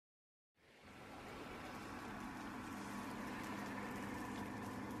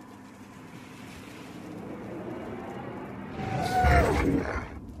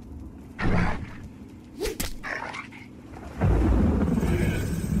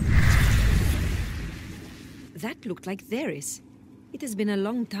That looked like Theris. It has been a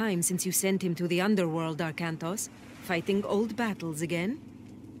long time since you sent him to the underworld, Arkantos. Fighting old battles again?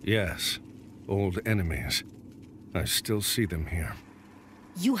 Yes, old enemies. I still see them here.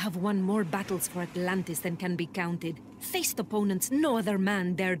 You have won more battles for Atlantis than can be counted. Faced opponents no other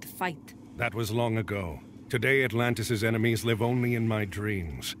man dared fight. That was long ago. Today Atlantis' enemies live only in my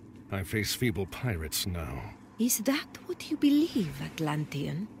dreams. I face feeble pirates now. Is that what you believe,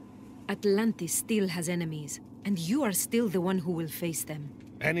 Atlantean? Atlantis still has enemies, and you are still the one who will face them.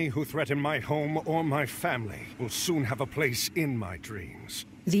 Any who threaten my home or my family will soon have a place in my dreams.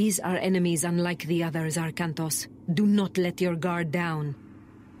 These are enemies unlike the others, Arkantos. Do not let your guard down.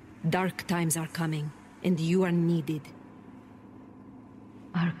 Dark times are coming, and you are needed.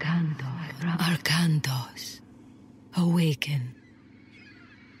 Arkantos. Awaken.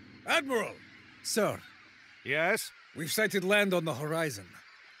 Admiral! Sir. Yes? We've sighted land on the horizon.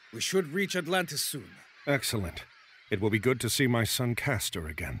 We should reach Atlantis soon. Excellent. It will be good to see my son Castor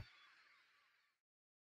again.